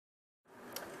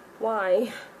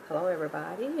Why, hello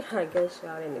everybody. I guess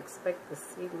y'all didn't expect to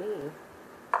see me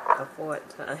a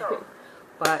fourth time,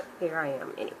 but here I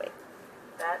am anyway.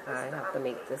 I have to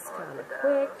make this kind of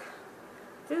quick.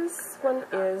 This one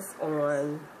is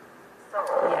on,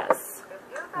 yes,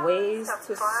 ways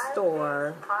to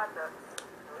store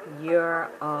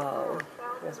your,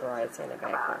 that's right, it's in the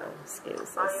background,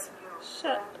 excuse us.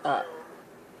 Shut up.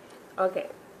 Okay,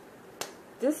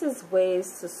 this is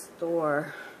ways to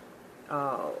store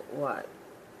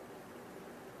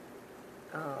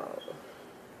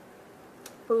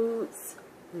foods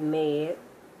made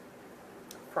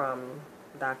from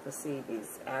Dr.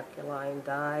 Sebi's alkaline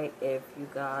diet. If you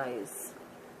guys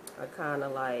are kind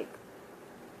of like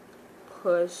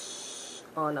push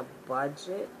on a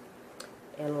budget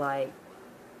and like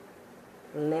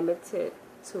limited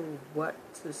to what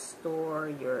to store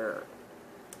your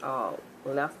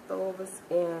leftovers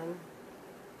in,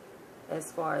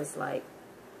 as far as like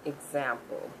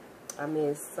example, I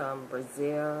made some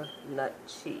Brazil nut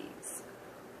cheese.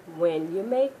 When you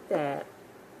make that,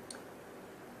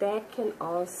 that can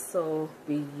also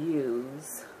be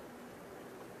used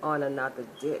on another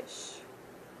dish.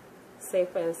 Say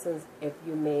for instance, if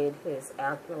you made his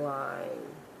alkaline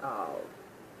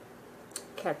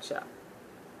ketchup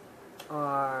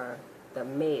or the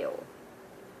mayo,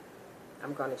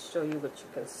 I'm going to show you what you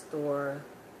can store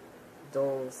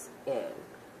those in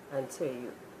until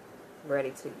you're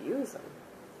ready to use them.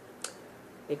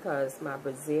 Because my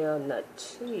Brazil nut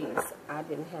cheese, I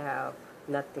didn't have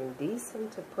nothing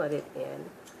decent to put it in,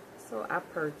 so I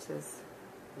purchased,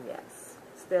 yes,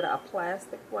 instead of a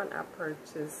plastic one, I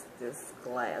purchased this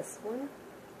glass one.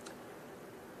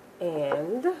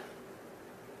 And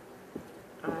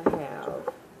I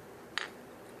have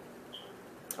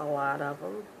a lot of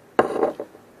them,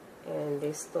 and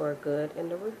they store good in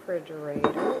the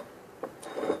refrigerator.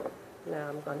 Now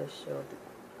I'm going to show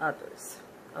the others.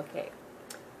 Okay,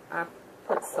 I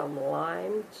put some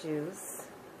lime juice.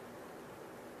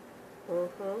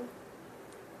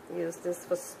 Use this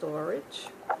for storage.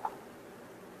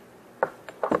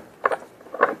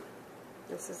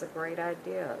 This is a great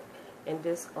idea, and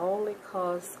this only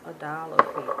costs $1,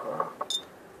 people,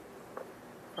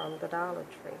 from the Dollar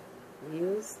Tree.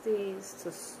 Use these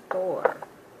to store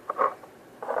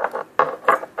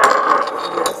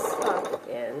your stuff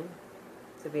in,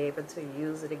 to be able to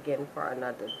use it again for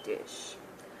another dish.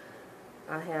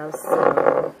 I have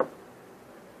some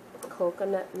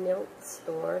coconut milk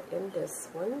stored in this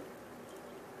one.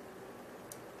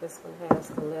 This one has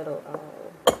a little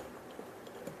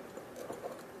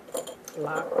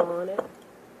lock on it.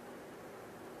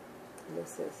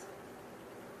 This is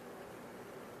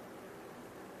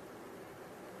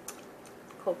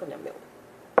coconut milk.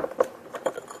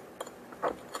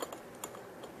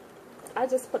 I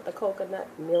just put the coconut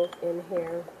milk in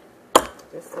here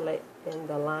just to let in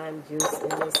the lime juice in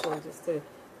this one, just to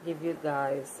give you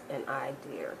guys an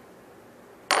idea.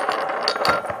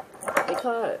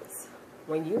 Because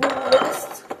when you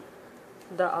mix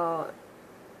the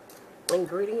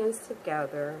ingredients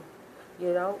together,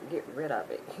 you don't get rid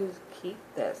of it. You keep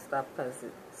that stuff because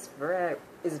it's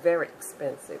very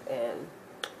expensive, and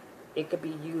it could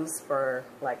be used for,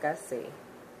 like I say,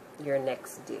 your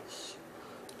next dish.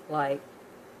 Like,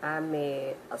 I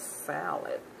made a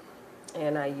salad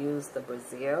and I used the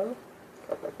Brazil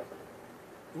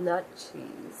nut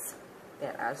cheese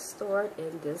that I stored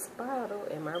in this bottle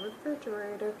in my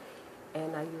refrigerator,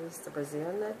 and I used the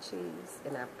Brazil nut cheese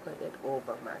and I put it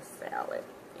over my salad.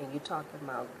 And you're talking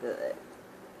about good,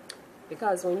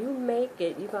 because when you make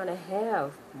it, you're going to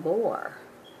have more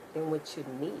than what you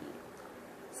need.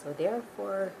 So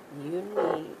therefore, you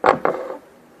need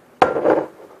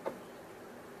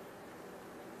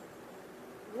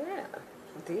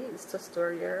these to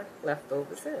store your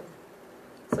leftovers in,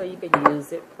 so you can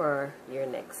use it for your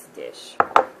next dish.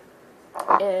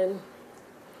 And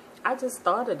I just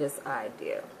thought of this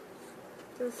idea,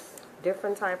 just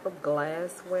different type of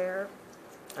glassware.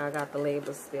 I got the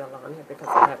labels still on here because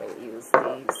I haven't used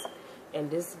these,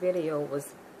 and this video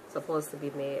was supposed to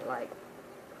be made like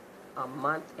a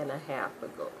month and a half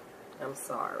ago. I'm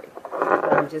sorry,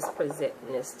 but I'm just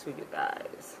presenting this to you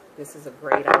guys. This is a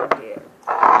great idea.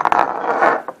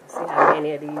 See how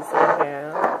many of these I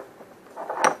have?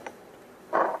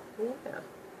 Yeah.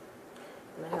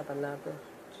 And I have another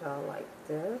jar like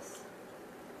this.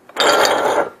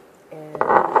 And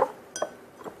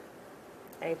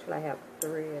actually I have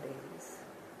 3 of these.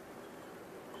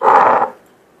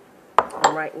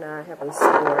 And right now I haven't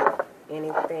stored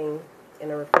anything in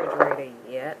the refrigerator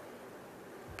yet.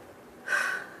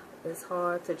 It's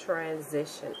hard to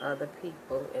transition other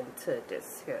people into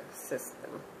this here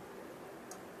system.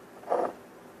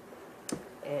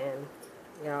 and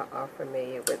y'all are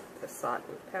familiar with the salt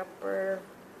and pepper,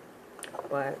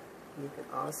 but you can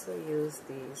also use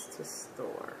these to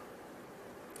store.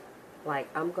 Like,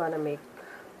 I'm gonna make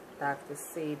Dr.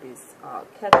 Sebi's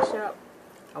ketchup.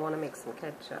 I want to make some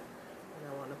ketchup,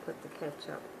 and I want to put the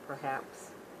ketchup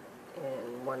perhaps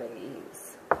in one of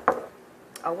these,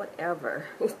 or whatever.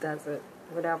 It doesn't,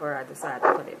 whatever I decide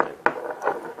to put it in.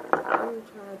 I'm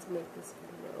trying to make this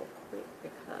video quick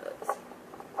because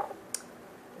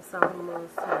it's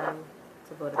almost time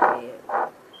to go to bed.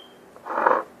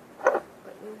 But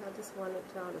yeah, I just wanted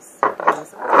y'all to see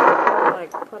these. I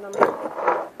like put them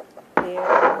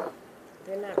here.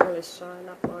 They're not really showing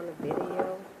up on the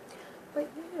video, but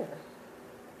yeah,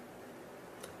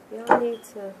 y'all need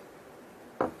to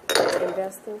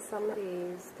invest in some of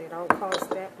these. They don't cost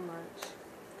that much,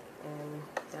 and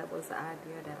that was the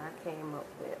idea that I came up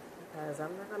with, because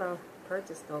I'm not gonna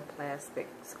purchase no plastic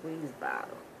squeeze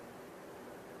bottle.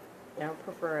 I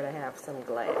prefer to have some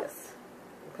glass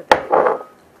and put that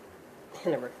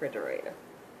in the refrigerator.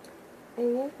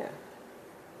 And yeah,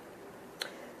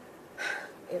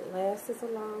 it lasts a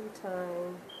long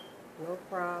time, no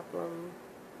problem.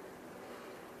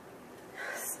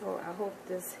 So I hope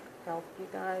this helped you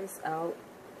guys out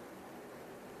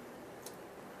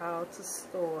how to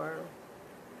store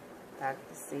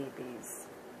Dr. Sebi's,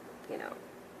 you know,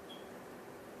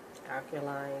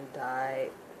 alkaline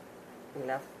diet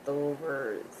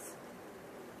leftovers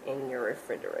in your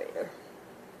refrigerator.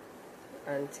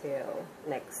 Until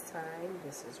next time,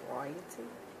 this is Royalty,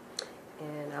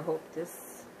 and I hope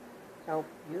this helped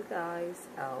you guys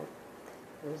out.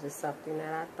 It was just something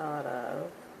that I thought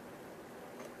of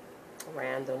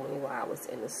randomly while I was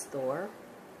in the store,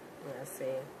 and I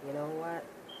said, you know what,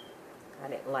 I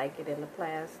didn't like it in the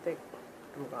plastic.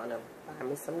 I'm gonna buy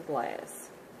me some glass,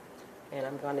 and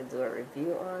I'm gonna do a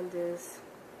review on this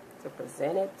to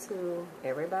present it to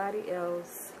everybody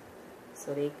else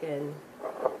so they can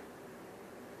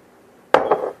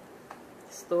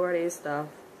store their stuff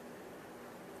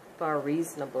for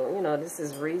reasonable, you know, this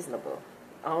is reasonable,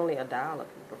 only $1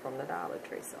 people from the Dollar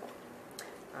Tree. So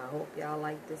I hope y'all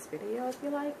like this video. If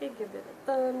you like it, give it a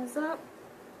thumbs up,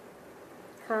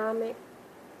 comment,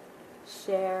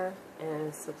 share,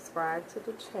 and subscribe to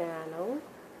the channel.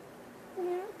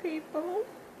 Yeah, people,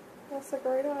 that's a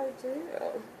great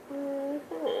idea.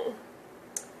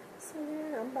 So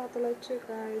yeah, I'm about to let you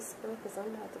guys go because I'm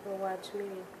about to go watch me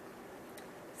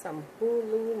some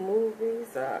Hulu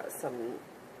movies, I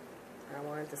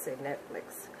wanted to say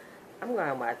Netflix. I'm going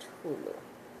to watch Hulu.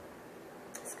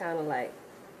 It's kind of like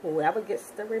whoever gets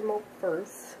the remote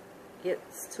first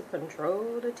gets to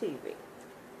control the TV.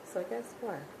 So guess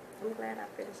what? I'm glad I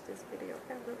finished this video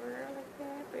kind of early.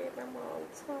 Yeah, babe, I'm on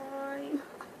time.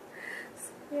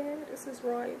 So yeah, this is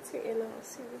Royalty, and I'll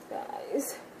see you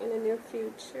guys in the near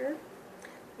future.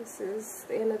 This is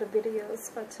the end of the videos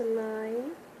for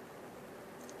tonight.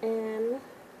 And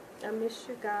I miss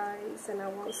you guys, and I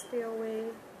won't stay away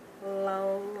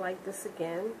long like this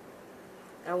again.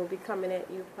 I will be coming at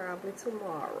you probably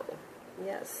tomorrow.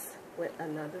 Yes, with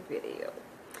another video.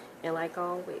 And like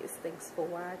always, thanks for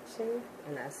watching,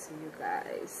 and I'll see you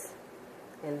guys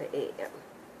in the AM.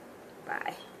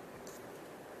 Bye.